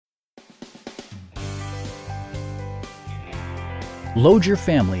Load your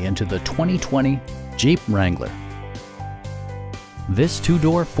family into the 2020 Jeep Wrangler. This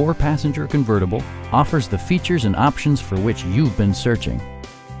two-door, four-passenger convertible offers the features and options for which you've been searching.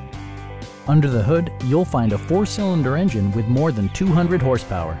 Under the hood, you'll find a four-cylinder engine with more than 200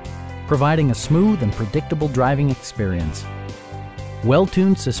 horsepower, providing a smooth and predictable driving experience.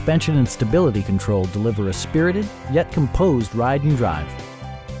 Well-tuned suspension and stability control deliver a spirited yet composed ride and drive.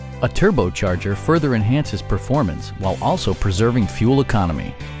 A turbocharger further enhances performance while also preserving fuel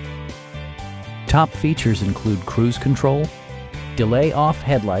economy. Top features include cruise control, delay-off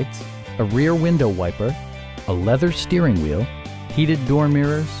headlights, a rear window wiper, a leather steering wheel, heated door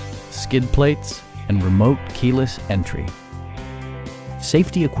mirrors, skid plates, and remote keyless entry.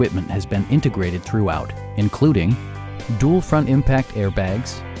 Safety equipment has been integrated throughout, including dual front impact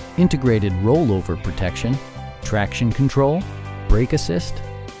airbags, integrated rollover protection, traction control, brake assist,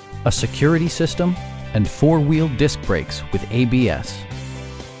 a security system, and four-wheel disc brakes with ABS.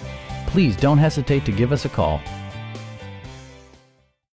 Please don't hesitate to give us a call.